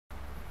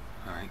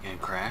game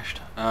crashed.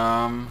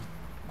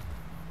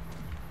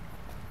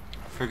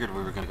 Figured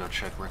we were gonna go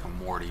check Rick and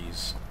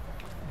Morty's.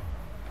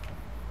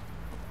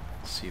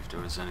 See if there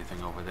was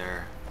anything over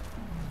there.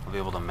 I'll be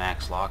able to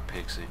max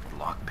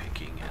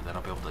lockpicking, and then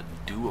I'll be able to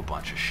do a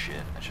bunch of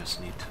shit. I just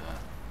need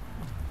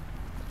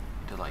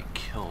to like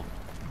kill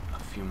a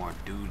few more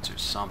dudes or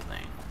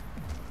something.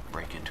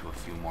 Break into a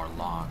few more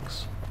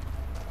locks.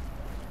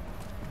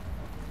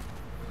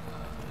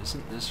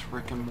 Isn't this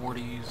Rick and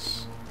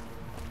Morty's?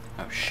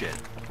 Oh shit.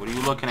 What are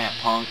you looking at,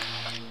 punk?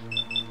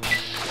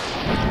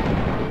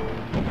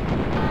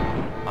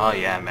 Oh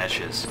yeah,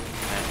 meshes.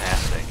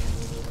 Fantastic.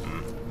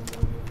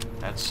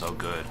 That's so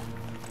good.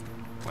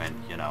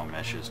 When, you know,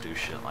 meshes do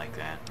shit like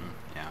that.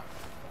 Yeah.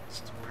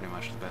 It's pretty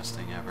much the best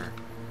thing ever.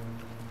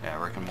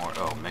 Yeah, Rick and Morty.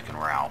 Oh, Mick and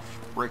Ralph.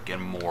 Rick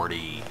and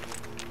Morty.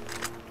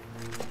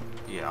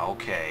 Yeah,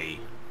 okay.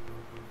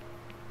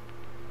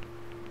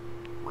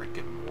 Rick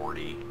and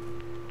Morty.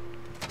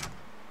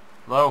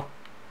 Hello?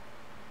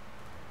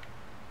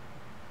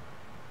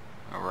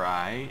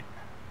 Alright.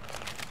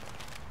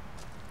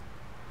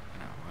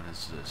 Now, what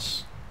is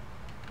this?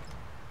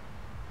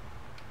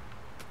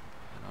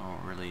 I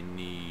don't really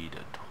need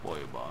a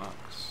toy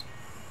box.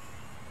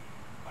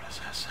 What does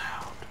that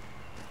sound?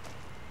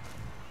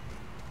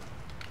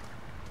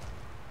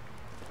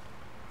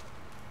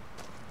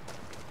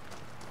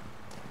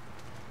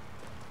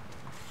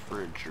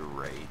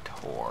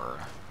 Refrigerator.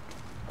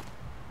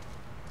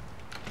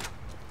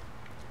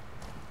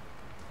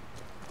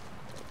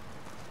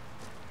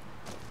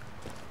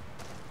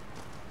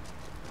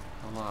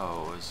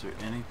 Hello, is there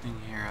anything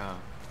here of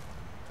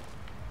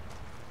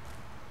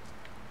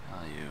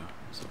value?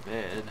 There's a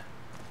bed.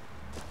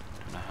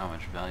 Don't know how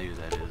much value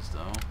that is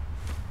though.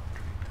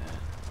 Drink that.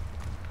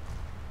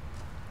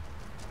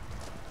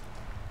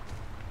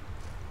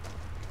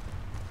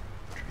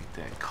 Drink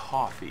that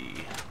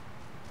coffee.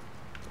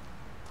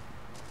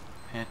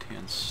 Panty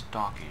and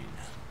stocking.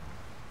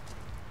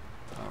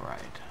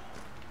 Alright.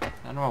 Out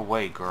of my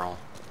way, girl.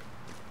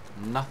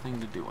 Nothing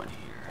to do in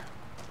here.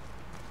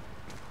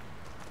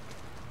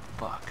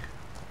 Fuck.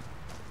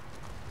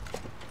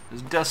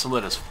 It's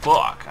desolate as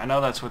fuck. I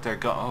know that's what they're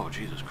going. Oh,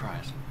 Jesus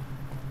Christ.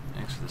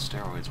 Thanks for the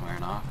steroids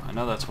wearing off. I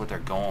know that's what they're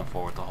going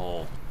for with the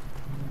whole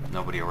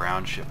nobody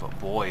around shit, but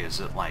boy, is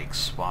it like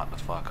spot the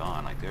fuck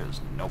on. Like,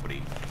 there's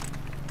nobody.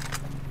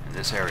 And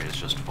this area is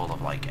just full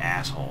of like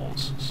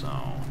assholes, so.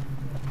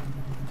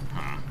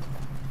 I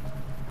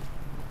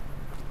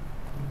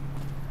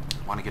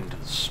want to get into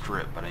the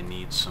strip, but I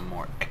need some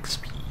more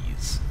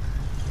XPs.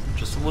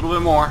 Just a little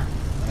bit more.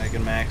 I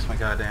can max my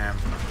goddamn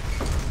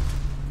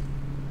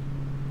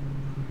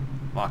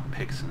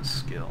lockpicks and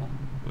skill,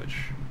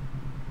 which...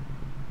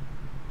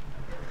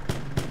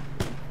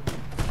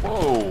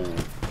 Whoa!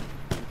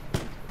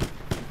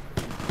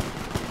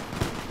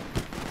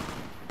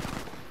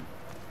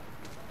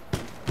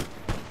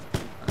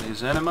 Are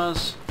these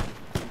enemas?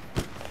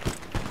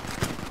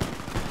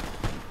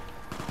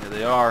 Here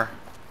they are.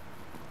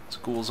 It's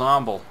Ghoul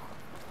Zomble.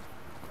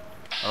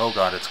 Oh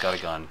god, it's got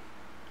a gun.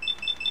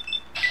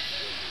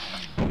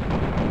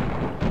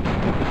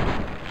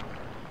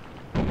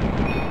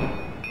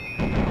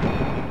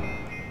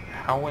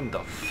 How in the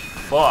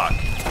fuck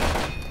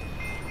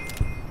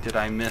did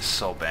I miss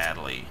so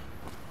badly?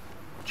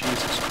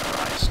 Jesus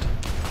Christ.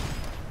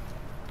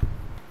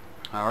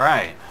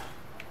 Alright.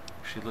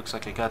 Actually looks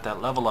like I got that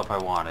level up I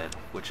wanted,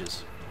 which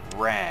is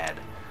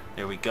rad.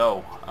 There we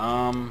go.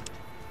 I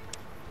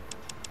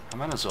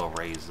might as well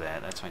raise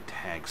that. That's my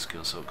tag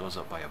skill, so it goes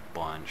up by a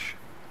bunch.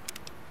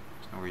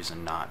 There's no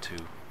reason not to.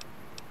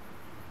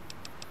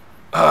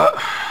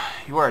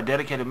 You are a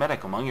dedicated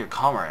medic among your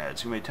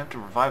comrades. You may attempt to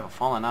revive a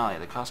fallen ally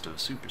at the cost of a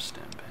super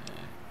stim.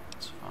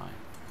 That's fine.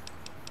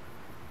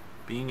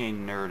 Being a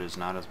nerd is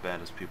not as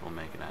bad as people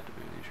make it out to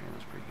be.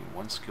 That's breaking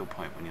one skill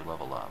point when you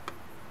level up.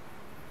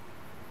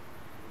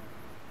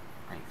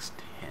 Ranks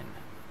 10.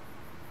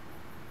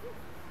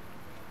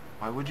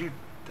 Why would you...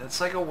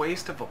 That's like a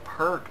waste of a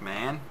perk,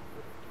 man.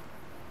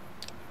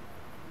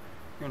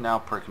 Your now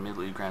perk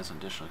immediately grants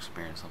additional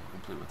experience level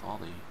complete with all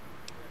the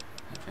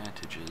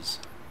advantages.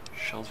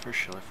 Shellfish,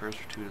 Shellfish,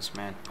 Fortuitous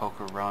Man,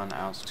 Poker Run,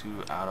 Ounce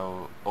 2,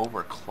 Auto,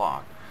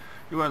 Overclock.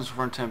 Your weapons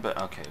for 10,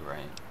 but okay,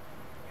 right.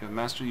 You have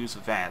mastered use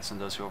of VATS and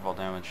does your overall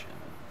damage.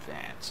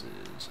 VATS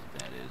is,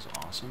 that is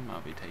awesome.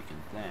 I'll be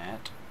taking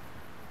that.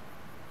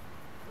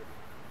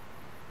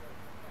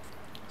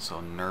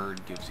 So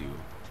Nerd gives you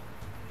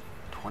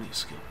 20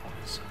 skill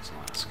points. That's a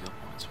lot of skill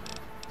points,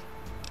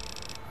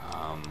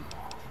 man.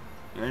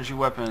 Your energy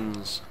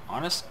weapons,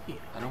 honestly,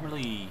 I don't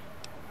really...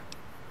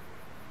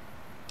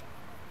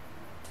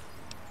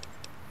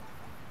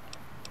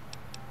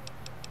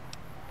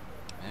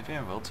 Maybe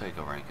I will take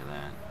a rank of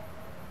that.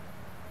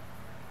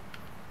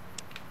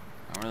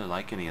 I don't really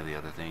like any of the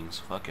other things.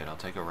 Fuck it, I'll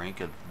take a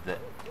rank of that.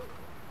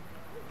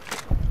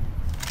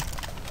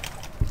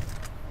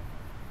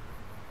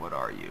 What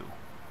are you?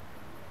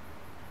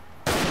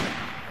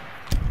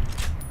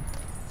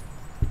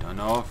 Don't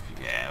know if...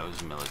 Yeah, it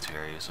was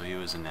military, so he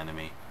was an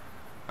enemy.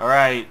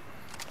 Alright.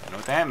 I know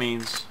what that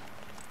means.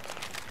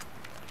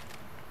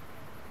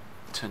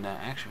 to now.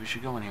 Actually, we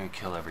should go in here and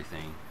kill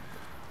everything.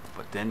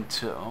 But then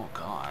to... Oh,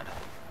 God.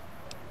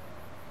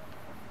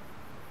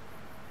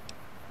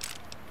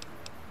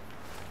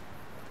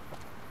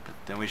 But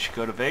then we should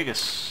go to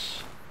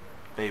Vegas,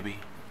 baby.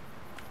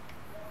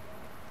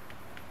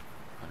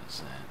 What is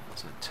that?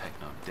 That's a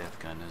techno death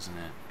gun, isn't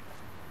it?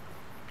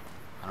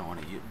 I don't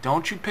want to use...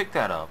 Don't you pick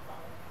that up.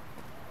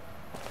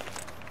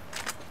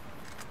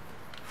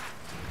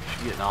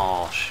 She's getting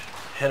all...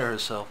 hit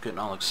herself, getting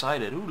all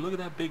excited. Ooh, look at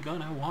that big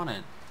gun. I want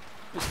it.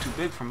 It's too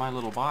big for my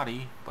little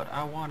body, but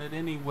I want it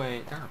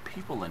anyway. There are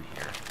people in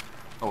here.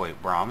 Oh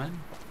wait,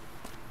 Brahmin?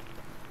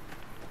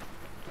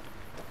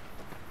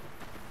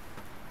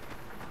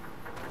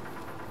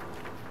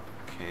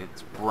 Okay,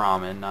 it's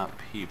Brahmin, not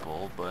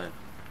people, but...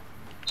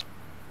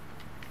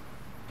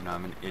 You know,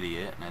 I'm an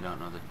idiot, and I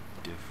don't know the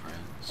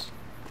difference.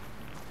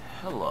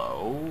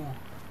 Hello?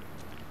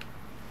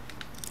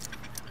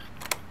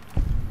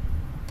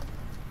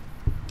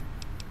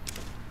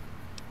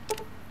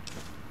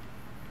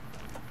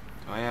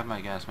 Do I have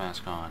my gas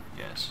mask on?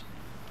 Yes.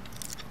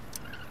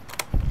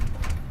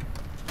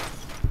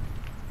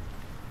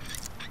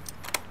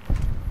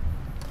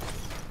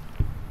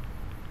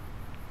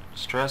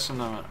 Stress in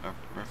the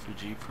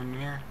refugee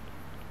premiere?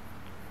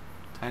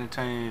 Tiny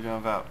to know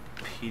about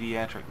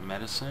pediatric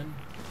medicine?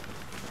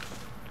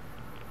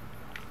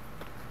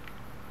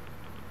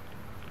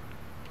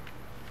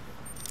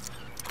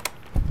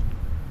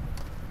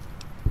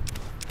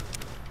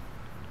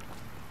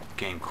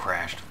 Game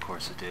crashed, of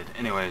course it did.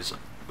 Anyways,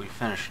 we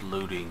finished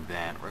looting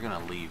that. We're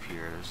gonna leave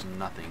here. There's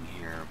nothing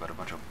here but a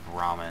bunch of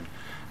Brahmin.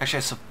 Actually,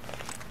 I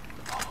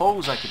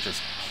suppose I could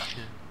just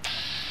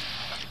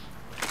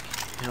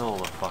kill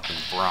the fucking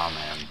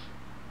Brahmin.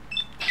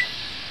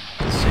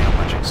 Let's see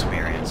how much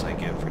experience I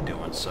get for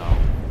doing so.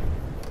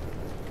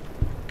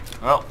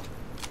 Well,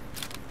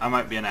 I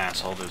might be an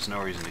asshole. There's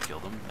no reason to kill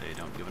them. They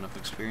don't give enough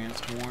experience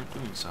to warrant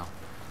doing so.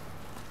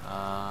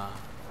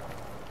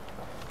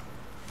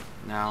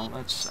 Now,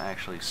 let's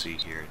actually see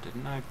here.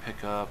 Didn't I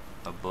pick up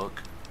a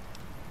book?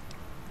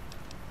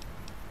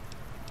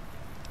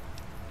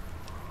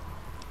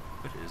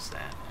 What is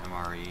that?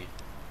 MRE?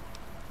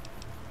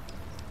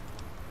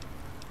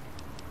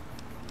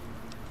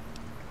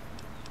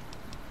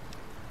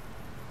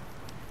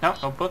 No,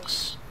 no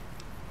books.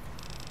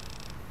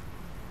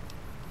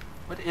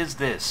 What is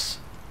this?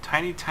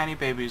 Tiny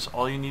babies,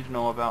 all you need to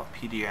know about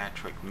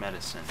pediatric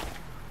medicine.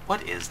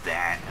 What is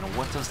that, and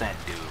what does that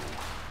do?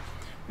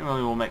 It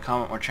really will make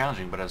comment more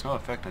challenging, but has no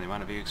effect on the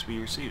amount of EXP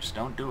you receive, so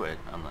don't do it,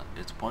 unless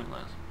it's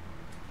pointless.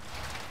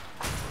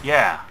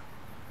 Yeah,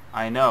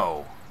 I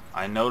know.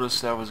 I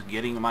noticed I was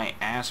getting my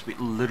ass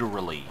beat,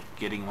 literally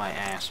getting my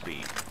ass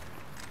beat.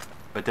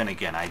 But then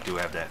again, I do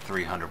have that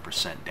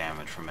 300%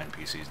 damage from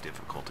NPC's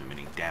difficulty,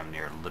 meaning damn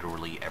near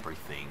literally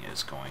everything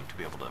is going to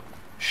be able to,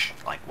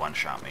 like,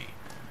 one-shot me.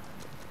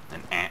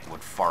 An ant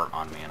would fart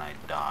on me and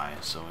I'd die,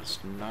 so it's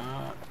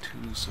not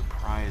too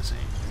surprising.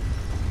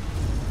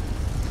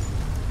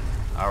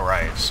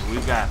 Alright, so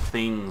we've got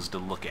things to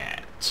look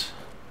at.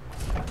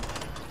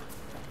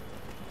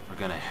 We're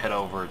gonna head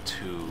over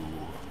to...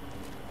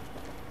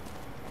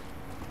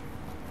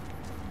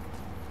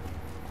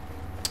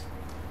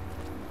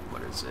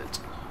 What is it?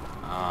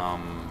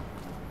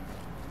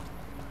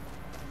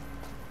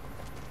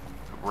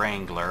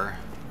 Wrangler.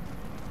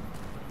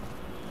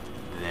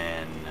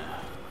 Then...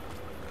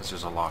 Because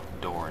there's a locked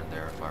door in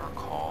there, if I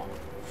recall.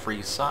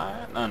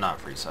 Freeside? No, not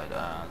Freeside.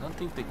 I don't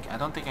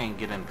think I can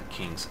get into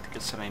Kings. I think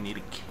it said I need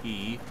a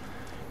key.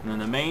 And then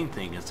the main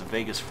thing is the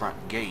Vegas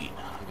front gate.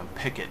 I can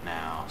pick it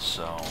now,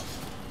 so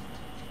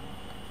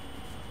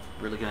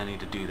really gonna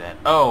need to do that.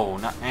 Oh,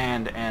 not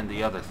and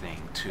the other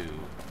thing too,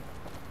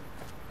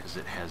 because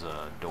it has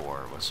a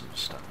door with some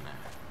stuff in it.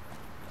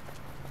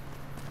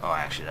 Oh,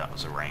 actually, that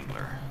was a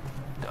Wrangler.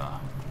 Duh.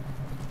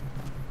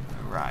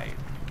 Right.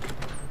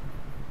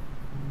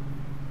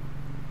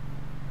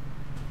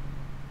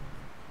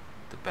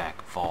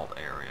 Back vault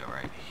area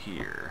right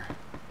here.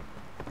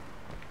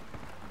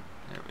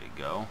 There we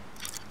go.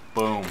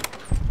 Boom.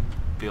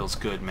 Feels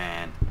good,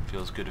 man.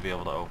 Feels good to be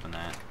able to open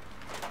that.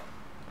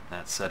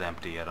 That said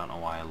empty. I don't know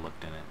why I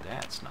looked in it.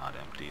 That's not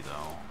empty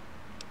though.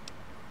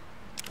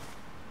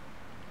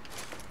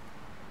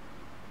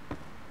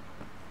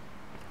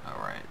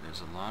 Alright,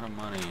 there's a lot of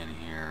money in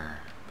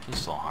here.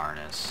 Pistol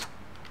harness.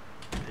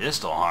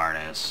 Pistol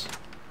harness?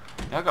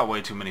 Y'all got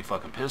way too many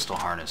fucking pistol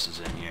harnesses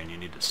in here and you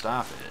need to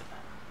stop it.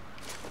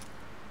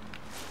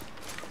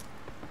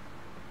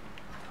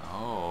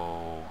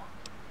 Oh.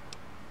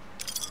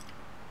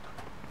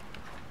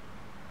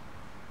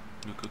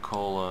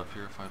 Nuka-Cola,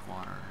 purified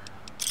water.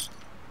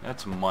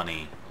 That's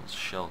money, those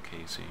shell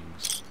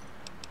casings.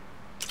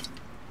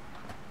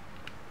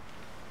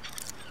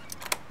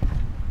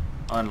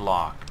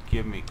 Unlock.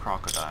 Give me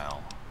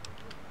crocodile.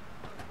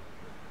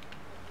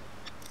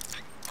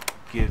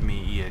 Give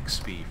me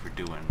EXP for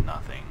doing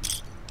nothing.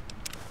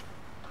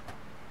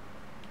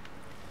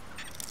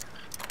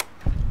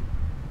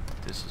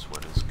 This is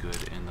what is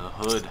good in the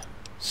hood.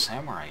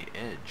 Samurai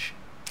Edge.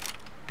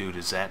 Dude,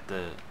 is that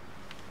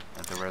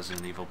at the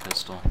Resident Evil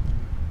pistol.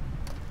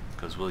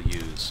 Because we'll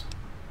use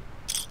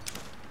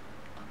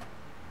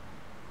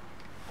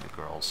the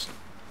girls.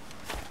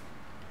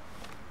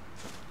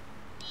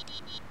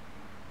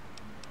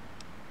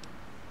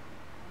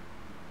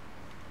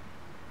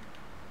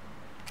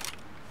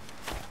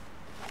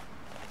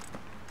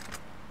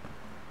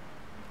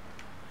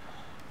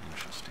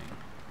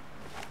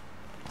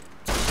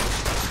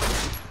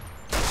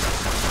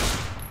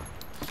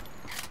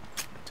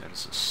 That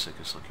is the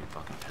sickest looking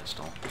fucking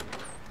pistol.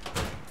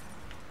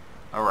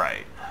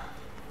 Alright.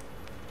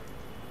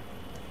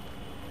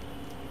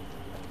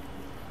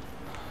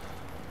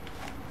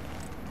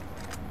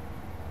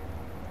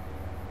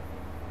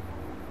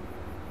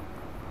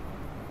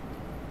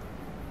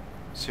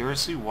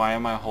 Seriously, why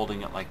am I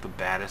holding it like the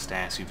baddest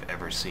ass you've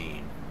ever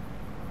seen?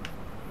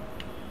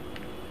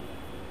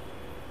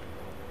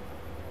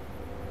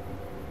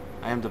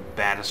 I am the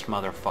baddest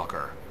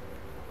motherfucker.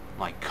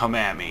 Like, come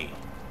at me.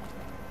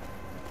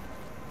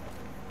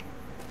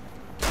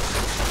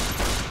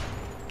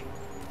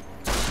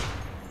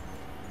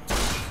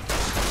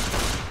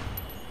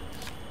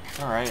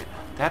 Alright,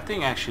 that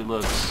thing actually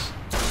looks...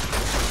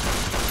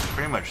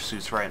 pretty much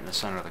suits right in the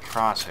center of the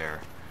crosshair.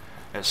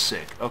 That's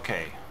sick.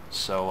 Okay,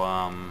 so,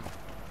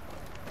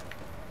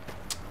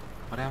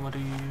 what ammo do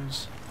you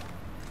use?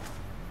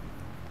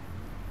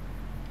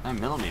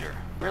 9mm.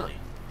 Really?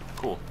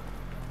 Cool.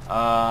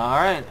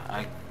 Alright,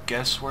 I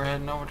guess we're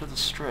heading over to the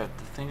strip.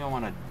 The thing I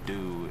want to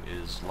do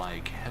is,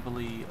 like,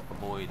 heavily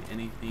avoid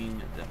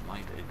anything that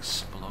might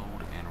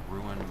explode and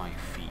ruin my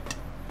feet.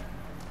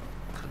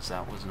 Because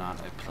that was not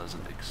a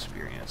pleasant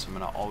experience. I'm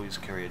going to always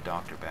carry a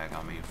doctor bag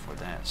on me for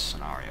that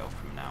scenario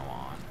from now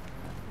on.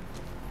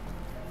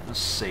 Let's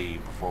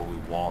save before we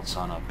waltz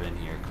on up in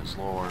here, because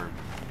Lord,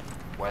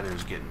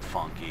 weather's getting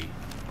funky,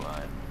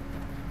 but...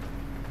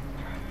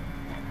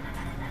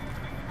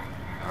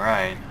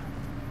 Alright.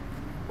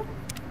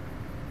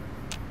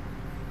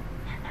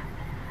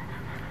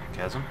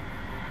 Chasm?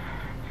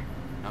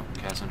 Nope,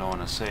 Chasm don't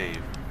want to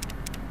save.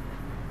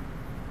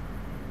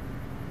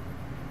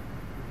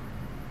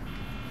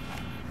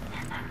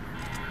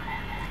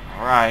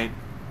 Alright,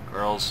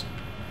 girls.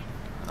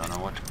 I don't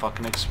know what to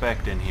fucking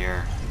expect in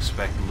here.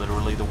 Expect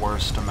literally the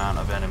worst amount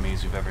of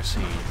enemies you've ever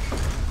seen.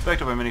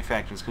 Affected by many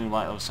factors, including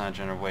light, low sound,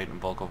 gender, weight,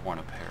 and bulk of worn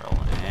apparel.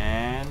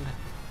 And...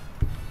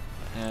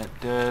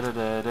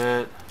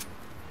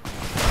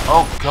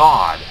 Oh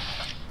god!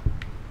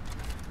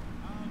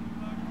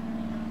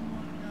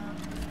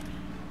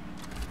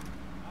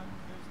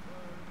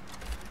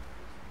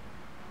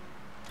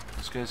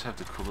 Those guys have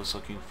the coolest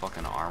looking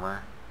fucking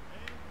armor.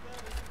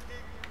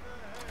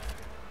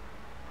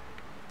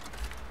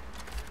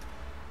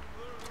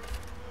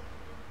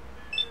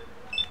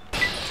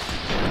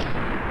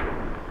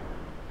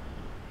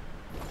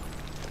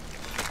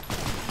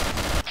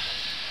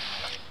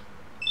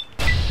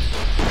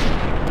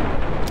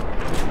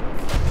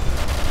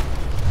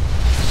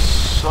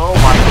 Oh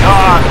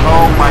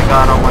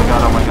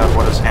my god,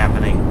 what is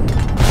happening?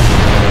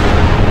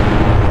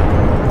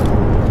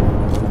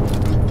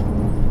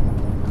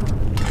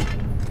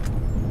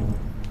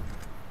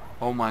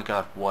 Oh my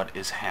god, what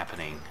is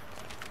happening?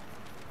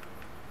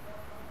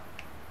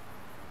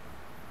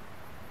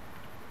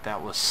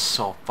 That was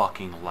so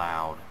fucking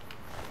loud.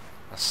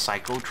 A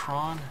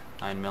Psychotron?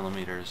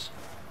 9mm.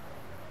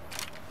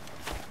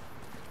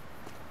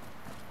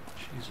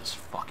 Jesus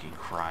fucking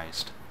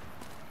Christ.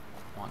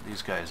 I want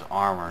these guys'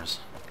 armors.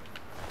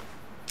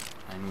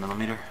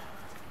 9mm?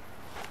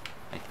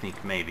 I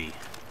think maybe.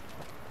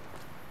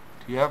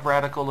 Do you have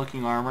radical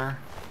looking armor?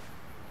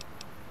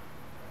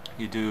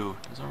 You do.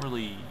 Doesn't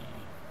really...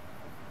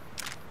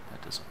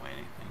 That doesn't weigh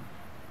anything.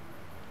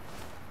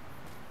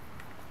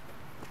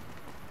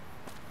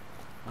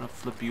 I'm gonna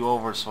flip you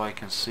over so I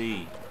can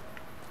see.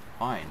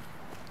 Fine,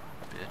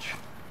 bitch.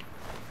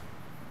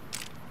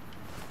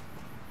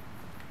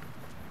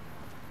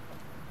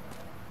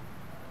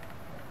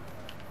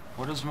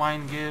 What does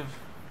mine give?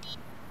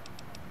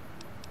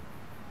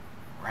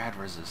 Rad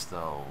resist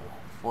though.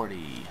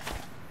 40.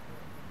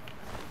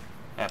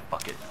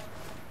 Fuck it.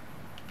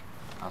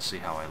 I'll see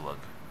how I look.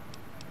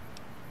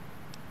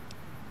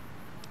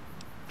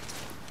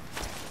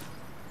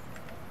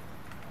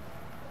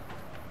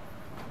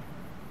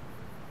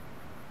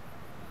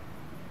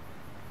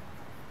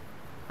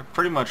 I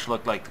pretty much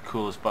look like the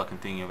coolest fucking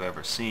thing you've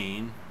ever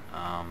seen.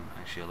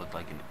 Actually I look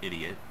like an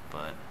idiot,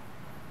 but...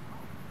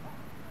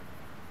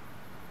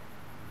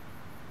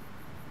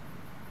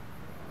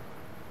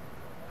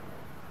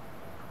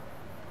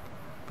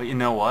 But you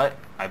know what?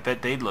 I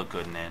bet they'd look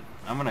good in it.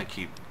 I'm gonna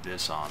keep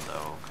this on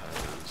though,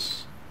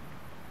 because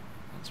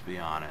let's be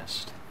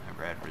honest, that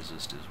rad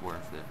resist is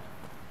worth it.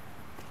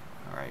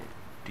 Alright,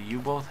 do you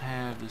both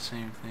have the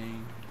same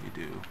thing? You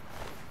do.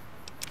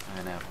 I'm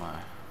gonna have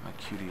my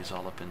cuties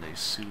all up in their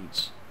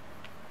suits.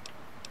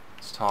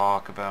 Let's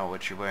talk about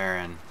what you're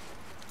wearing.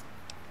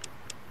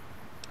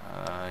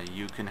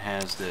 Yukon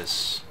has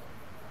this,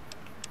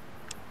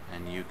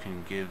 and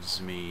Yukon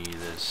gives me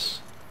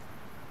this.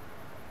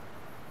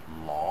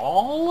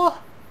 LOL?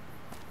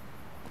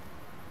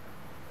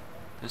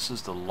 This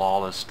is the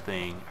lawless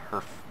thing.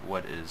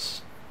 What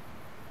is...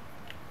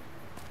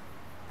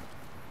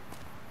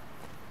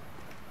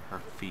 Her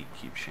feet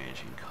keep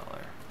changing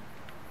color.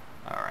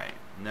 Alright,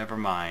 never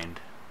mind.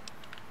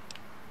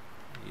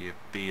 Your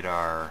feet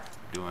are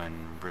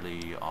doing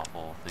really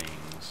awful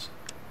things.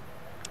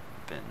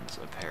 Weapons,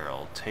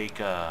 apparel. Take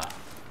that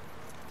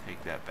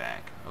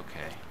back.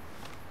 Okay.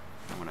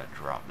 I'm gonna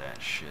drop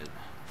that shit.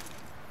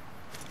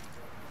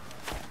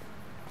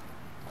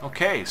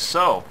 Okay,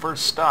 so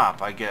first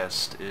stop, I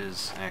guess,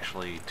 is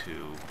actually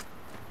to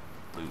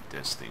loot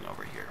this thing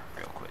over here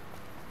real quick.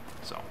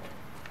 So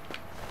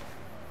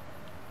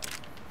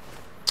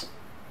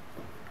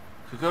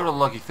could go to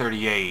Lucky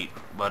 38,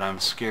 but I'm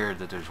scared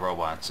that there's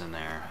robots in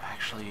there.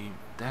 Actually,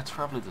 that's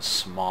probably the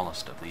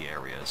smallest of the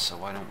areas, so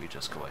why don't we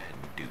just go ahead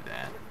and do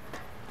that?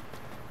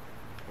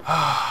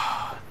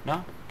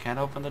 No, can't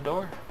open the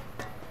door?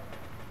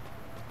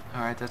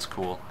 Alright, that's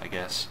cool, I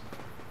guess.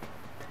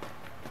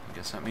 I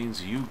guess that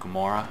means you,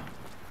 Gamora.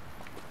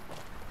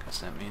 Guess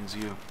that means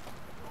you.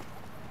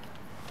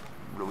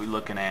 What are we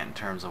looking at in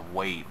terms of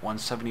weight?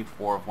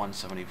 174 of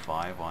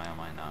 175? Why am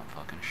I not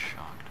fucking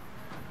shocked?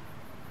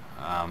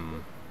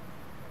 I've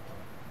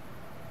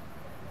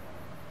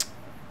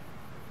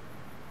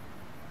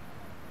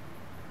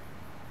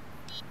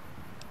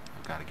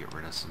got to get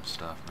rid of some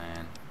stuff,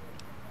 man.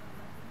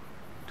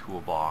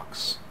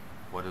 Toolbox.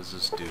 What does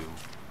this do?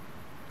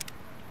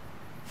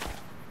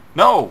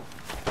 No!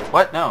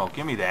 What? No,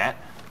 give me that.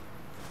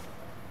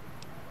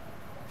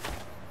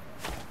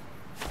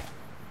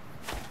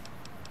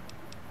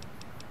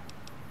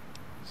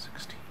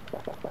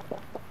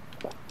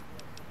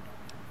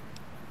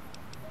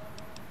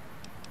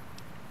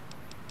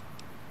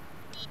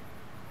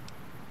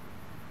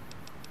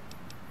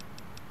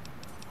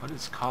 What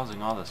is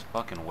causing all this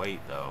fucking weight,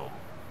 though?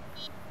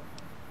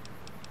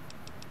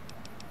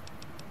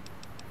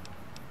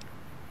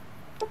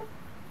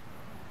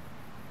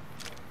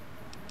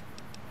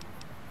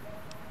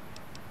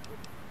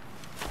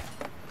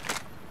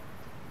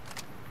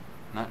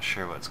 Not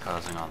sure what's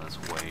causing all this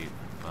weight,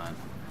 but...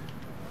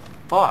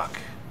 Fuck!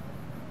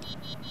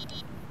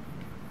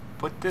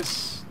 Put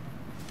this...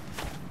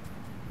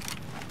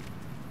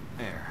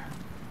 There.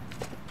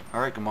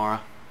 Alright,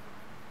 Gamora.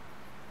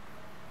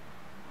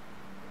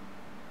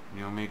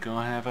 You and me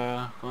gonna have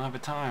a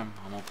time.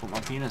 I'm gonna put my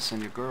penis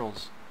in your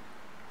girls.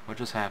 What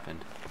just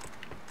happened?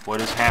 What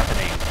is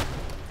happening?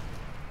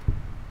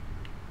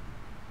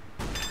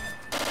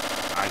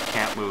 I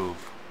can't move.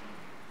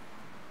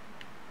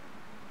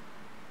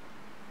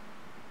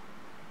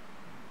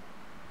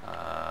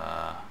 I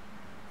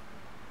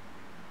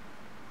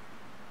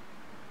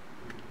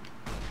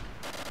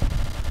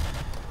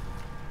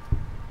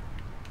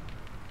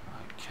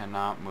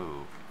cannot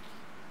move.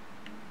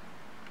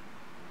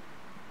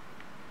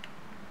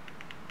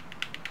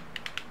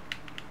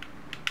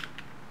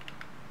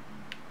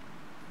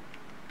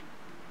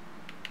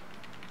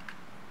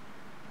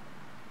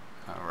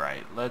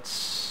 Alright,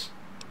 let's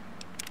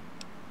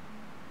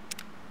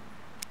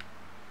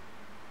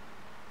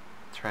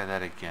try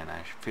that again.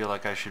 I feel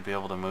like I should be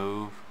able to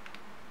move.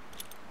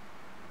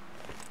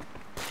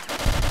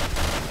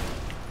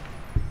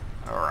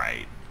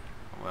 Alright.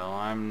 Well,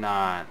 I'm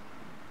not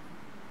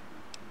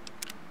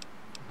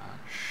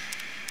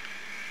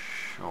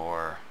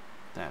sure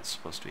that's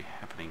supposed to be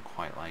happening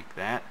quite like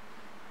that.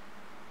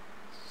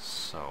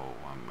 So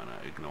I'm gonna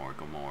ignore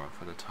Gamora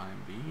for the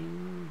time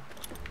being.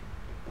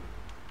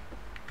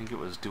 I think it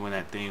was doing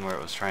that thing where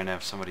it was trying to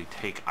have somebody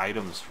take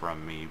items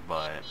from me,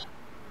 but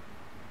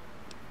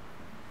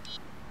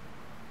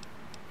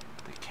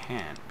they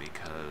can't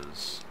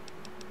because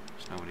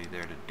there's nobody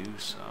there to do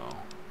so.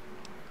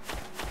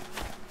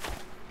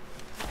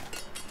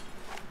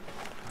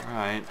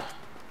 Alright.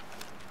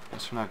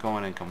 Guess we're not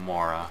going in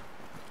Gamora.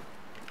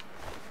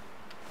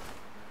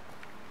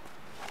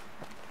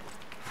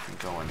 We can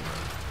go in the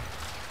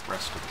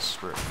rest of the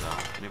strip though.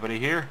 Anybody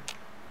here?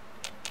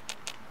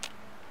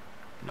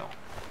 No.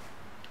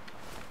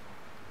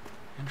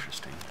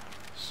 Interesting.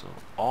 So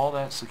all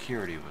that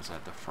security was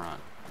at the front.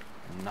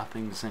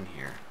 Nothing's in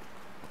here.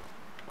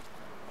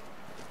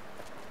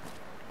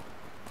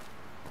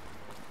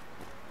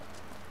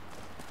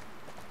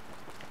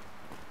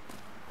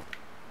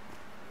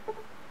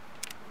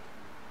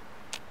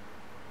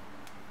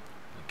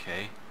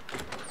 Okay.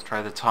 Let's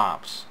try the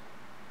tops.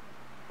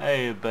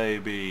 Hey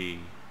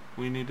baby,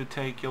 we need to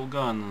take your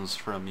guns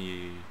from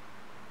you.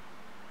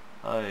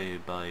 Hey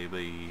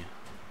baby.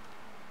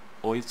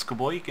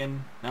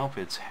 Oitskaboiken. Nope,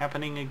 it's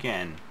happening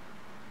again.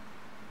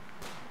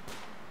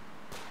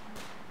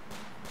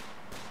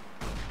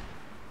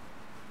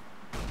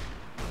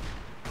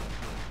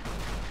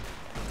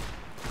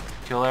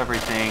 Kill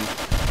everything.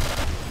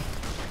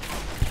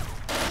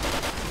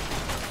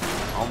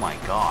 Oh my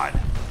god.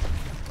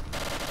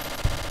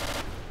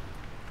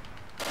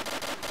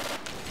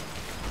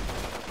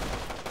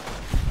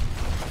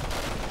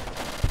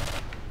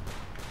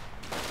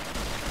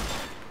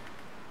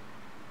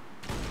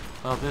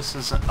 Oh, this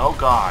is... Oh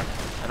god.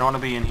 I don't want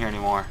to be in here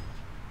anymore.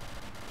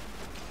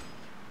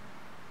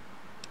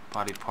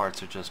 Body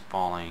parts are just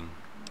falling.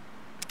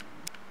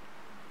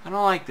 I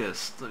don't like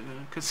this. The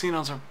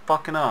casinos are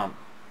fucking up.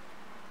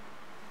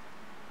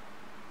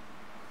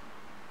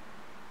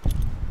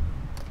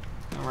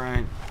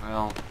 Alright,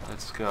 well,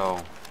 let's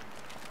go.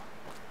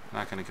 I'm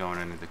not going to go in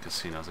any of the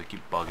casinos. They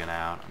keep bugging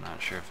out. I'm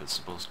not sure if it's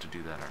supposed to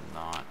do that or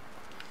not.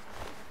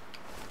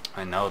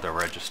 I know they're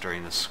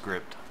registering the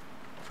script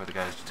for the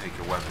guys to take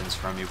your weapons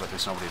from you, but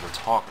there's nobody to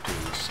talk to,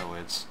 so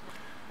it's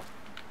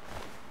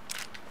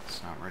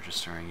not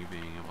registering you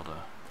being able to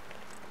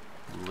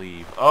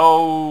leave.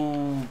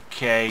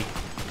 Okay.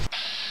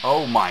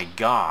 Oh my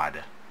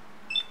god.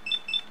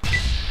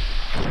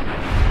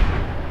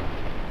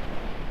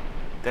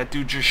 That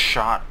dude just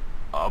shot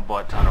a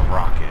butt ton of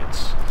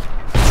rockets.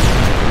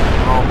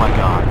 Oh my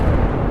god.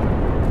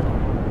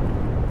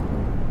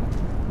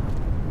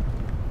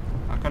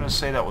 I'm not gonna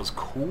say that was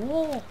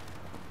cool.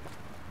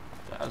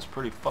 That was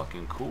pretty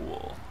fucking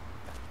cool.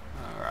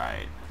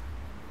 Alright.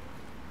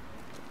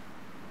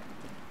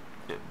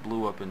 It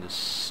blew up into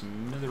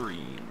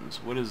smithereens.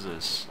 What is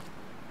this?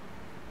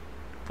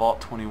 Vault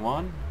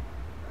 21?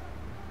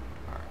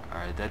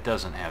 Alright, that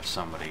doesn't have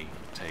somebody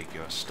take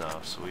your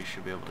stuff, so we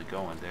should be able to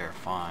go in there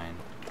fine.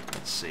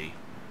 Let's see.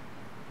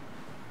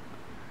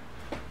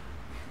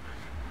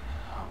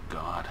 Oh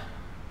god.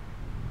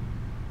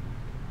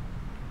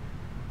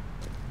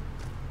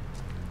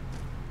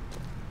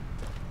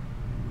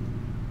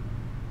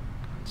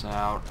 It's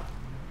out.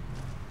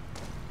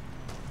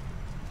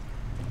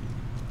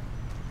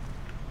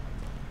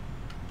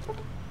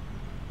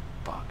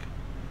 Fuck.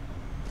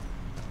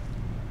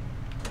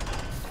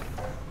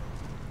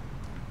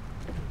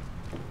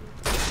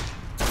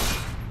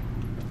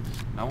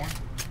 No one?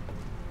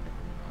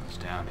 Oh, it's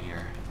down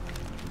here.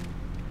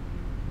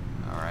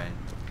 Alright.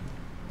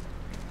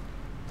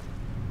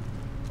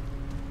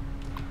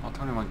 Vault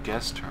 21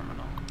 guest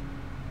terminal.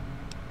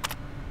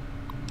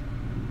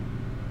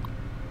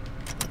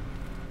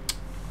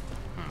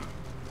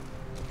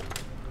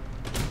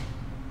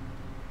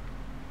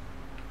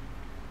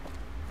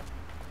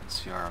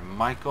 Let's see our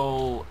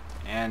Michael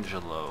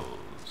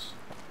Angelo's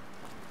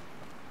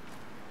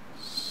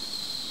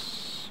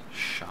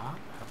shop?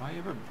 Have I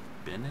ever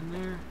been in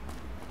there?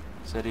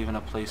 Is that even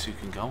a place you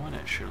can go in?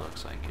 It sure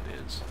looks like it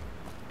is.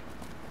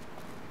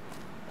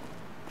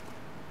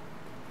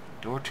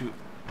 Door to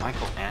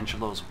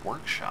Michelangelo's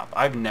workshop.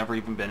 I've never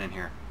even been in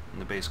here in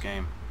the base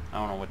game. I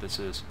don't know what this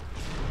is.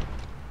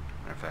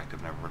 Matter of fact,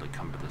 I've never really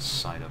come to this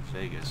side of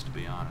Vegas, to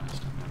be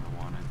honest. I've never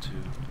wanted to.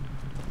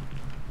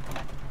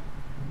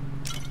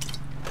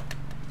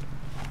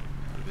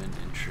 Never been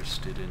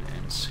interested in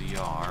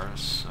NCRs,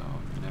 so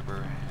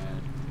never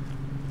had.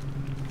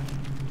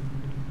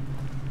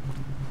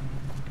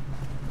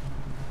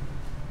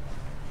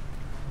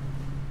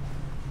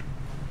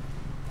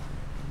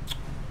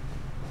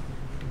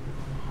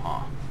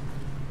 Huh.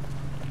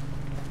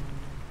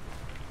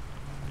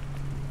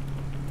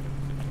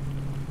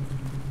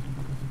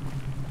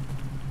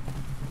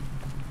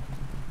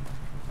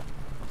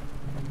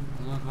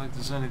 Doesn't look like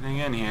there's anything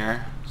in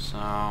here, so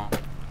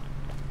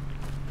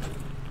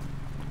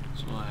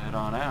we'll head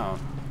on out.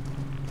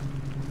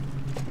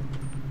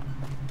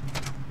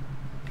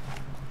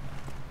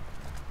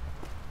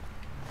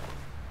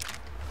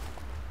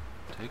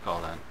 Take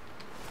all that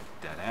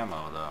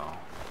ammo though.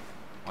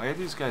 Why are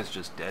these guys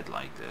just dead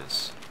like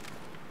this?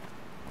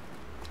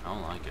 I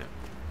don't like it.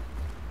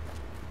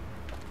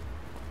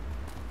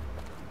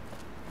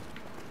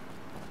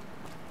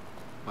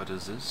 What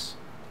is this?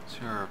 It's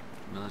your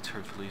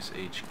military police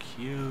HQ.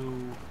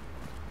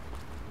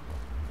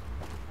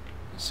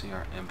 Let's see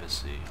our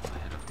embassy. I'll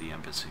head up the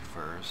embassy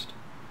first.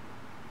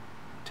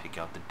 Take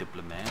out the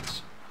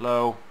diplomats.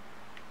 Hello?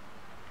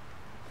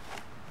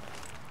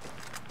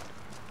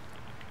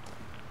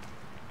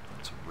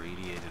 It's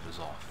radiated as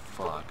all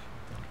fuck.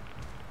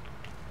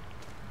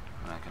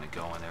 I'm not gonna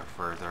go in there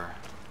further.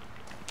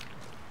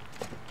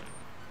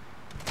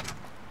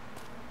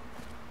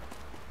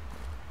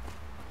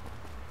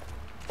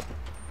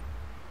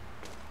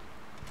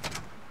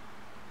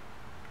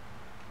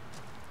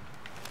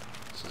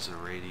 This is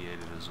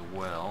irradiated as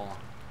well.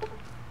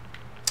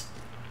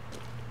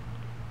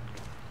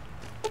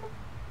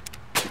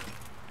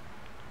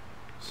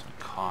 Some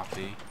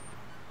coffee.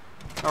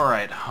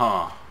 Alright,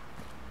 huh.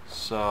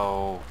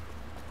 So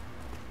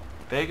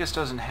Vegas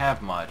doesn't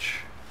have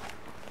much.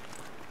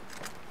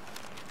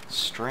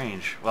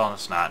 Strange. Well,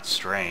 it's not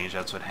strange.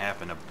 That's what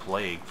happened. A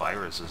plague.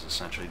 Viruses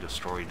essentially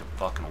destroyed the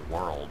fucking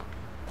world.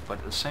 But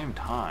at the same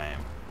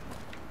time,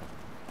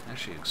 I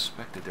actually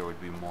expected there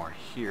would be more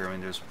here. I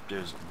mean,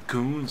 there's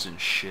goons and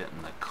shit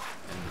in the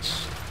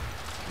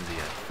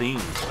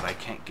things, but I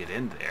can't get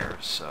in there.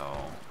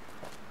 So,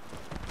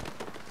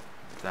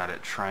 without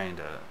it trying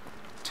to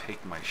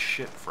take my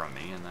shit from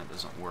me, and that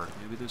doesn't work.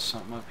 Maybe there's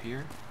something up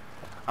here.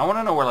 I want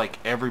to know where like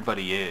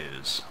everybody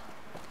is.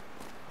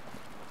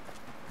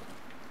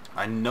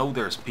 I know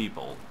there's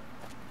people.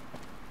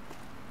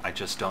 I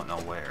just don't know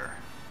where.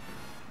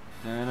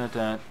 I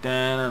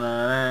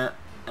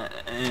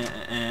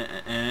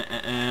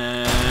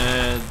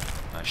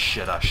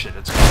Shit,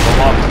 it's gonna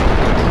go up.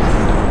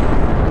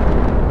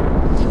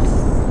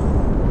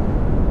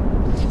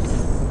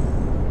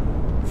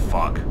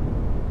 Fuck.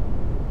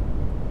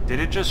 Did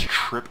it just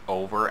trip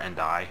over and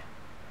die?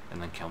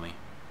 And then kill me?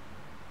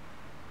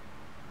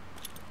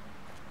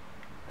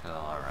 Oh,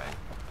 alright.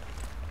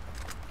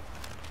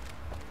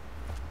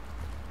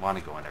 I want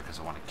to go in there because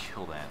I want to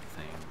kill that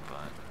thing, but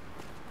I'm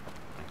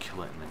going to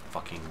kill it and then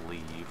fucking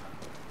leave.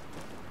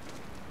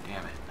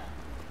 Damn it.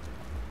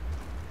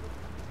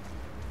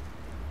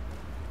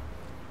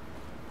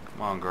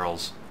 Come on,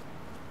 girls.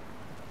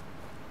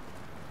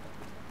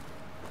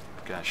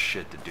 Got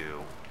shit to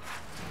do.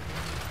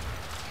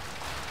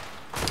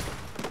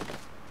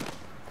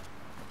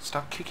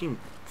 Stop kicking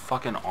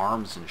fucking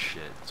arms and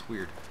shit. It's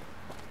weird.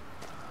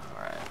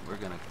 Alright, we're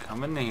gonna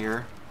come in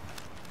here.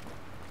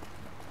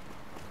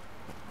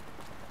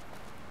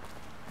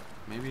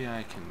 Maybe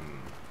I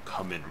can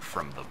come in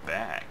from the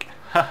back.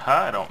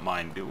 Haha, I don't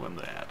mind doing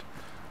that.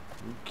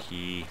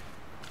 Okay.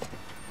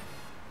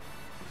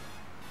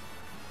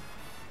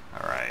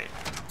 Alright.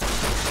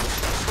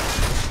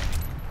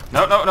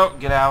 No, no, no,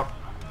 get out.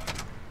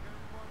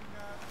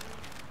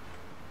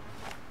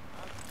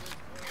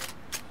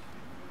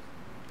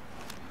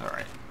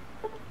 Alright.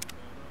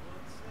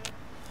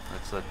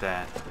 Let's let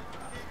that.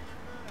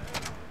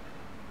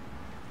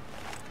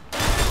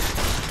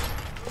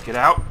 Get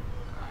out.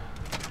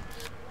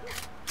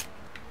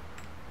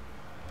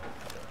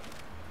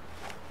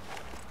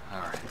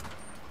 Alright.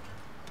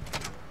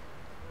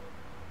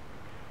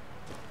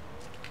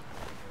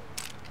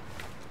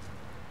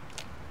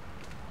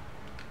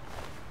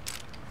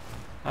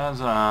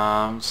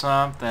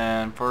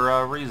 Something for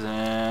a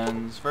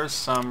reason. For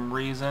some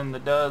reason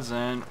that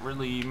doesn't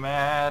really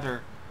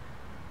matter.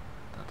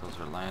 I thought those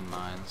were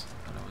landmines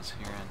that I was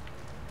hearing.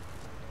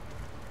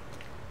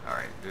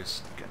 Alright,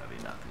 there's gonna be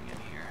nothing in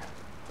here.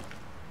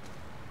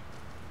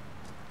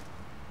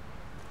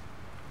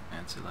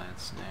 Fancy lad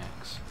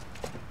snacks.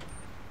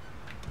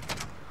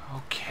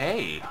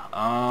 Okay.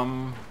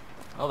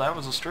 Well, that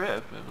was a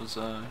strip. It was,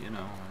 you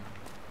know,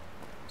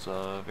 it's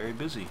very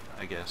busy,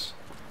 I guess.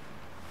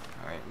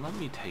 Alright, let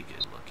me take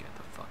a look at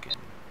the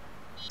fucking...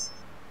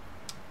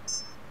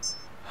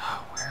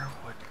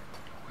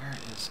 Where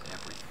is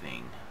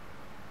everything?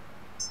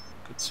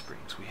 Good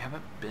Springs. We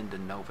haven't been to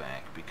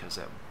Novak because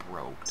that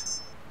broke.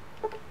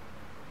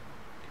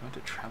 You want to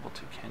travel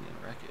to Canyon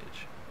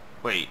Wreckage.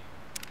 Wait.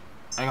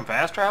 I can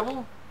fast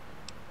travel?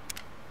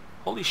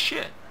 Holy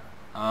shit.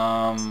 What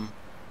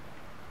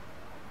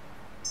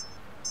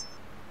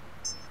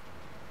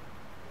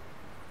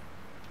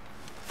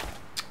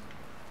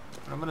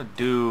I'm gonna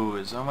do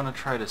is I'm gonna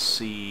try to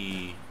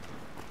see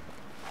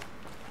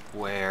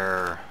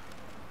where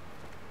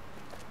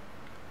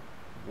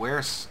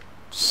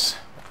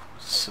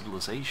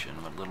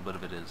civilization, what little bit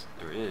of it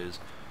is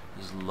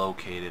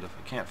located. If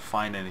I can't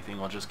find anything,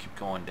 I'll just keep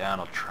going down.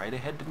 I'll try to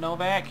head to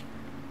Novak.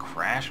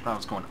 Crash when I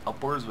was going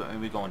upwards, but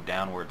maybe going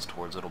downwards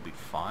towards it'll be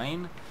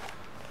fine.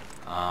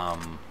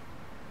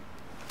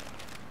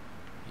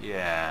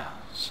 Yeah,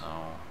 so